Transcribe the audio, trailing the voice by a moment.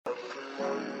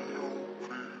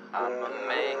I'ma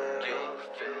make you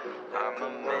feel. I'ma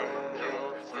make you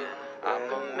feel.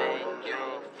 I'ma make you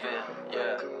feel.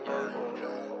 Yeah, yeah,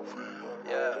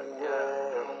 yeah,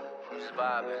 yeah. Just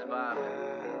vibing.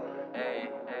 Hey,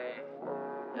 hey,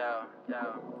 yo, yo.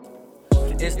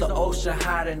 It's the ocean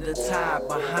hiding the tide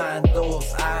behind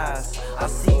those eyes. I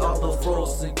see all the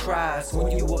frozen cries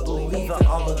when you were believing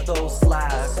all of those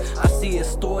lies. I see a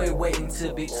story waiting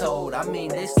to be told. I mean,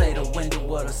 they say the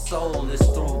window of the soul is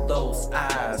through those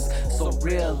eyes. So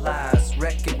realize,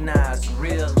 recognize,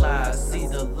 realize, see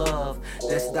the love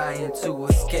that's dying to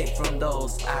escape from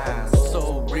those eyes.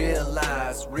 So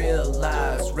realize,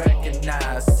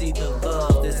 recognize, see the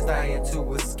love that's dying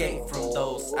to escape from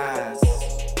those eyes.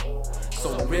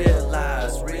 So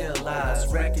realize, recognize,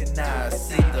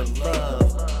 see the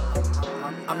love.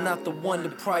 I'm not the one to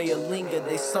pry or linger.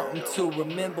 There's something to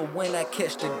remember when I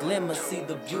catch the glimmer. See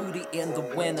the beauty in the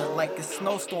winter like a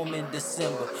snowstorm in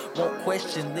December. Won't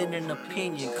question, lend an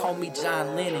opinion. Call me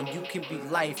John Lennon, you can be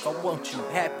life. I want you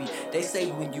happy. They say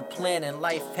when you plan and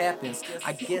life happens.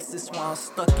 I guess that's why I'm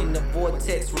stuck in the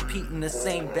vortex, repeating the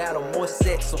same battle. More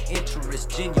sex or interest,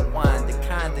 genuine, the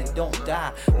kind that don't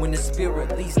die when the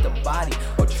spirit leaves the body.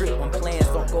 Or trip when plans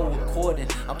don't go according.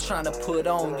 I'm trying to put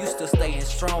on, you still staying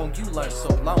strong. You learn so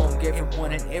long,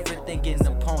 everyone and everything an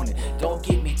opponent. Don't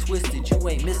get me twisted, you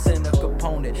ain't missing a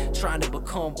component. Trying to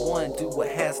become one, do what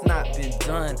has not been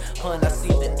done. Hun, I see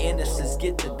the innocence,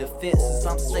 get the defenses.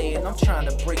 I'm saying I'm trying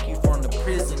to break you from the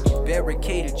prison you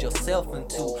barricaded yourself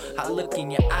into. I look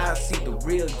in your eyes, see the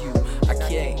real you. I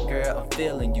can't, girl, I'm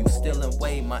feeling you. Still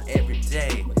away my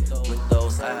everyday with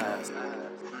those eyes.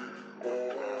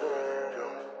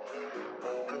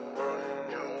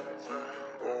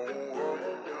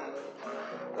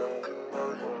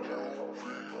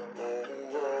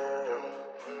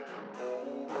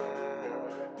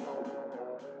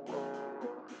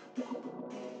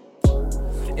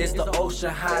 It's the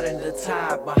ocean hiding the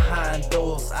tide behind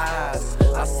those eyes.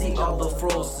 I see all the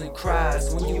frozen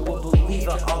cries when you were believing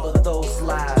all of those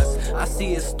lies. I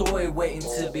see a story waiting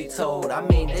to be told. I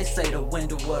mean, they say the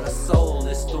window of the soul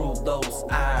is through those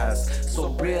eyes. So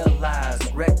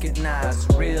realize, recognize,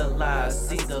 realize,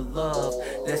 see the love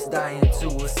that's dying to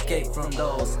escape from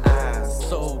those eyes.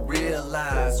 So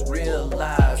realize,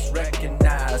 recognize,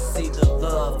 see the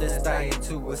love that's dying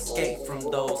to escape from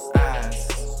those eyes.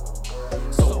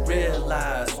 So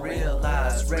realize,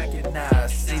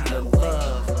 recognize, see the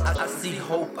love. I see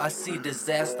hope, I see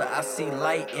disaster, I see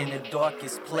light in the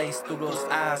darkest place. Through those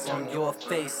eyes on your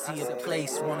face, see a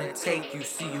place wanna take you,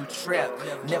 see you trapped.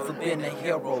 Never been a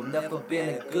hero, never been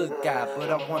a good guy, but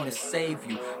I wanna save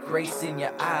you. Grace in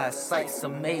your eyes, sight's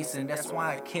amazing, that's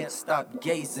why I can't stop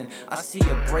gazing. I see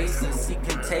abrasive, see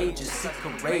contagious, see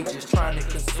courageous, trying to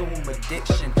consume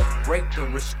addiction, break the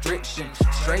restriction,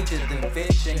 stranger than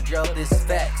fiction. Girl, this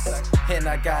facts, and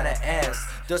I gotta ask,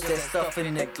 does that stuff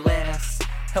in the glass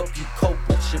help you cope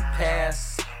with your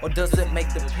past? Or does it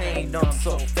make the pain numb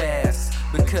so fast?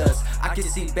 Because I can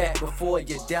see back before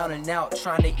you're down and out,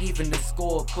 trying to even the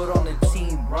score, put on the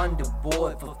team, run the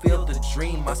board, fulfill the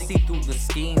dream. I see through the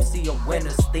scheme, see a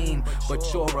winner's theme, but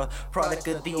you're a product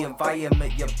of the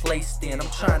environment you're placed in. I'm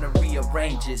trying to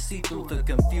rearrange it, see through the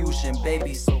confusion,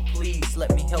 baby, so please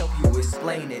let me help you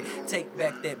explain it. Take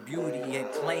back that beauty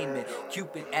and claim it.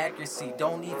 Cupid accuracy,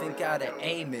 don't even gotta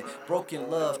aim it.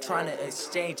 Broken love, trying to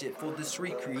exchange it for this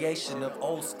recreation of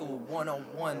old school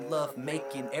one-on-one love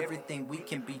making. Everything we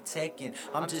can be taken.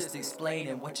 I'm just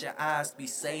explaining what your eyes be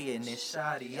saying, and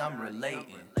shoddy, I'm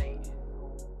relating.